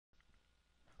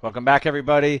Welcome back,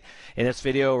 everybody. In this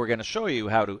video, we're going to show you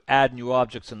how to add new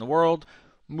objects in the world,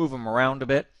 move them around a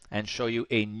bit, and show you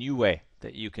a new way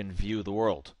that you can view the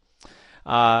world.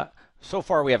 So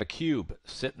far, we have a cube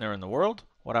sitting there in the world.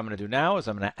 What I'm going to do now is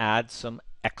I'm going to add some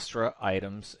extra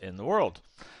items in the world.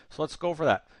 So let's go for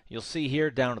that. You'll see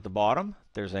here down at the bottom,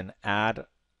 there's an add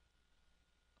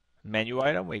menu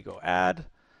item. We go add,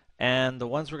 and the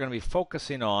ones we're going to be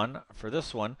focusing on for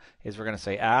this one is we're going to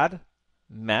say add,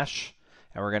 mesh,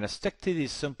 and we're going to stick to these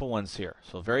simple ones here.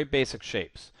 So very basic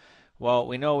shapes. Well,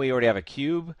 we know we already have a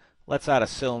cube. Let's add a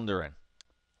cylinder in.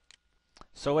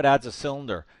 So it adds a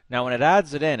cylinder. Now when it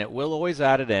adds it in, it will always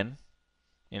add it in,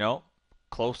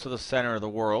 close to the center of the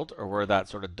world, or where that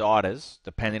sort of dot is,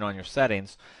 depending on your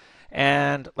settings.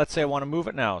 And let's say I want to move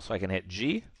it now. So I can hit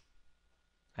G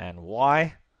and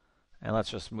Y, and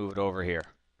let's just move it over here.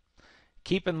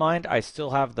 Keep in mind, I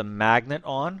still have the magnet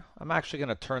on. I'm actually going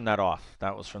to turn that off.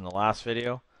 That was from the last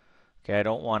video. Okay, I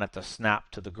don't want it to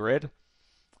snap to the grid.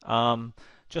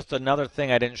 Just another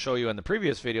thing I didn't show you in the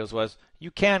previous videos was you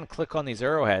can click on these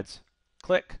arrowheads,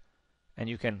 click, and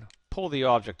you can pull the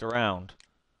object around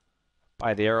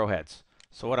by the arrowheads.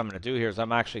 So what I'm going to do here is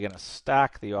I'm actually going to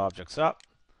stack the objects up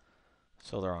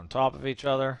so they're on top of each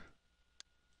other.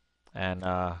 And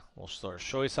we'll sort of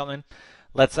show you something.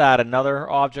 Let's add another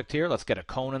object here. Let's get a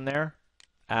cone in there.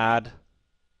 Add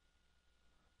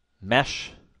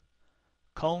mesh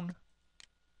cone.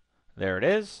 There it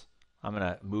is. I'm going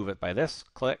to move it by this.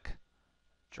 Click,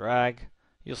 drag.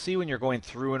 You'll see when you're going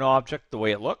through an object the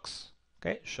way it looks.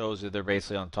 Okay, it shows you they're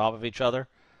basically on top of each other.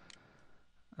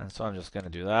 And so I'm just going to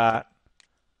do that.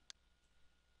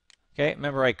 Okay,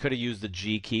 remember I could have used the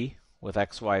G key with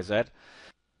X, Y, Z.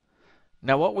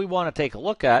 Now what we want to take a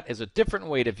look at is a different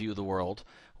way to view the world,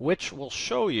 which will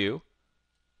show you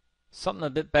something a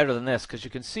bit better than this, because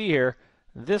you can see here,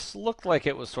 this looked like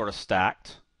it was sort of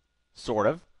stacked, sort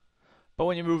of. But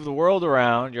when you move the world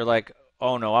around, you're like,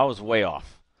 oh no, I was way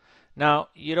off. Now,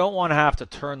 you don't want to have to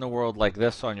turn the world like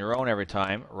this on your own every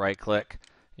time. Right click,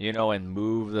 and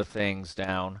move the things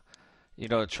down,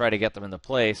 to try to get them into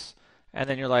place. And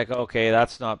then you're like, okay,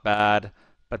 that's not bad.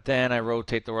 But then I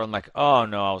rotate the world, I'm like, oh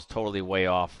no, I was totally way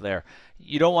off there.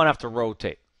 You don't want to have to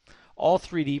rotate. All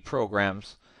 3D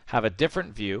programs have a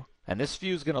different view, and this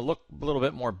view is going to look a little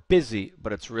bit more busy,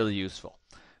 but it's really useful.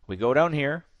 We go down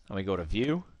here, and we go to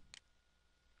View,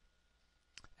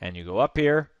 and you go up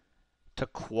here to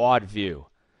Quad View.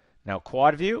 Now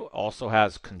Quad View also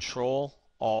has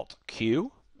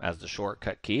Control-Alt-Q as the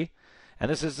shortcut key,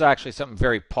 and this is actually something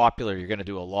very popular you're going to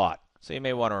do a lot. So you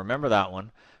may want to remember that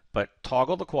one. But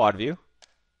toggle the quad view,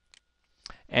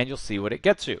 and you'll see what it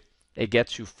gets you. It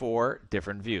gets you 4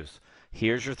 different views.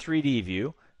 Here's your 3D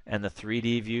view, and the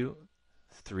 3D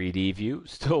view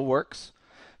still works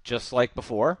just like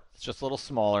before. It's just a little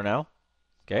smaller now.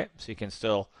 Okay, so you can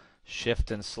still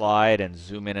shift and slide and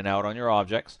zoom in and out on your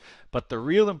objects. But the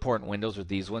real important windows are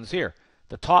these ones here,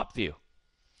 the top view.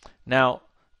 Now,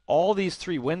 all these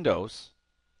 3 windows,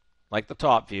 like the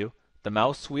top view, the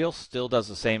mouse wheel still does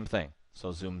the same thing. So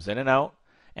zooms in and out,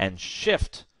 and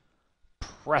shift,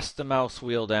 press the mouse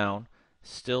wheel down,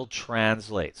 still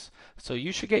translates. So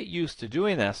you should get used to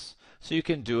doing this so you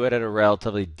can do it at a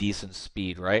relatively decent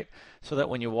speed, right? So that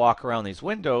when you walk around these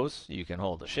windows, you can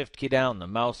hold the shift key down, the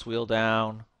mouse wheel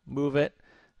down, move it,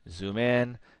 zoom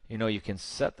in. You can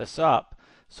set this up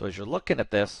so as you're looking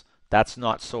at this, that's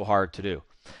not so hard to do.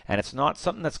 And it's not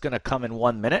something that's going to come in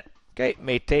 1 minute. Okay, it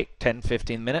may take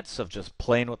 10-15 minutes of just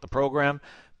playing with the program,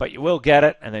 but you will get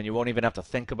it, and then you won't even have to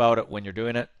think about it when you're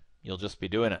doing it. You'll just be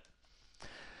doing it.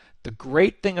 The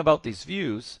great thing about these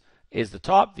views is the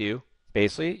top view,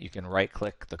 basically, you can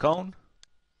right-click the cone,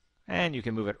 and you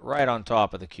can move it right on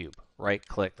top of the cube.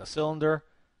 Right-click the cylinder,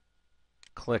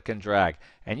 click and drag.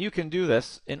 And you can do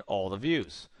this in all the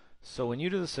views. So when you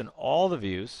do this in all the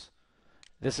views,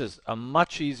 this is a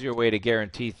much easier way to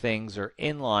guarantee things are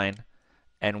in line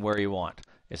and where you want,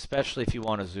 especially if you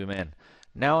want to zoom in.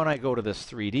 Now when I go to this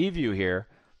 3D view here,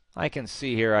 I can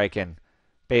see here I can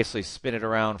basically spin it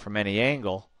around from any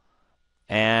angle,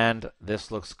 and this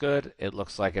looks good. It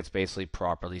looks like it's basically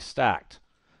properly stacked.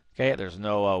 Okay, there's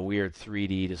no weird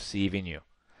 3D deceiving you.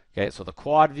 Okay, so the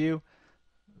quad view,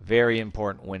 very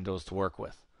important windows to work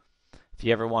with. If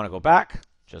you ever want to go back,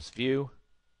 just View,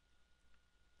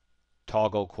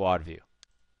 toggle quad view.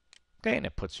 Okay, and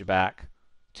it puts you back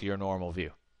to your normal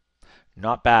view.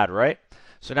 Not bad, right?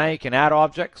 So now you can add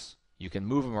objects, you can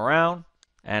move them around,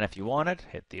 and if you wanted,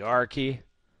 hit the R key,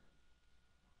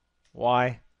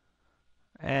 Y,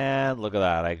 and look at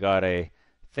that. I got a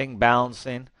thing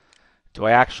balancing. Do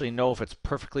I actually know if it's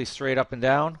perfectly straight up and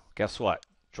down? Guess what?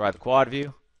 Try the quad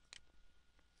view.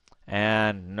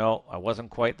 And no, I wasn't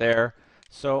quite there.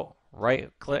 So right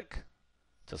click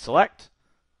to select,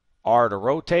 R to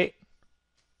rotate,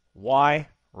 Y,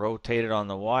 rotate it on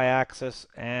the Y axis,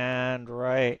 and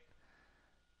right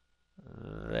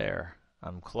there.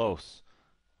 I'm close.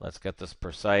 Let's get this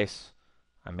precise.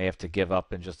 I may have to give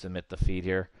up and just omit the feet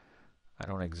here. I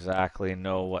don't exactly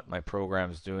know what my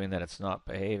program's doing, that it's not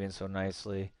behaving so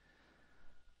nicely.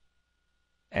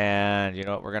 And you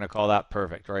know what, we're going to call that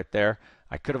perfect right there.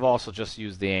 I could have also just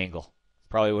used the angle.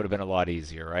 Probably would have been a lot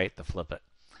easier, right, to flip it.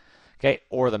 Okay,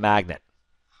 or the magnet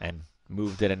and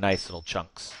moved it in nice little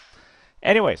chunks.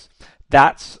 Anyways,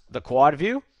 that's the quad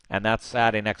view, and that's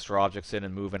adding extra objects in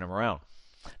and moving them around.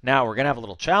 Now we're going to have a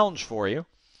little challenge for you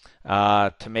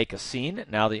to make a scene,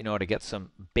 now that you know how to get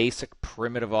some basic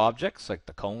primitive objects like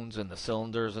the cones and the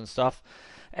cylinders and stuff.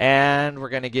 And we're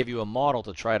going to give you a model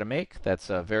to try to make that's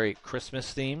very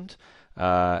Christmas themed.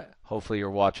 Hopefully you're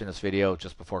watching this video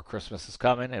just before Christmas is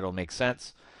coming. It'll make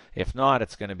sense. If not,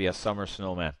 it's going to be a summer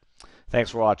snowman.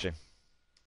 Thanks for watching.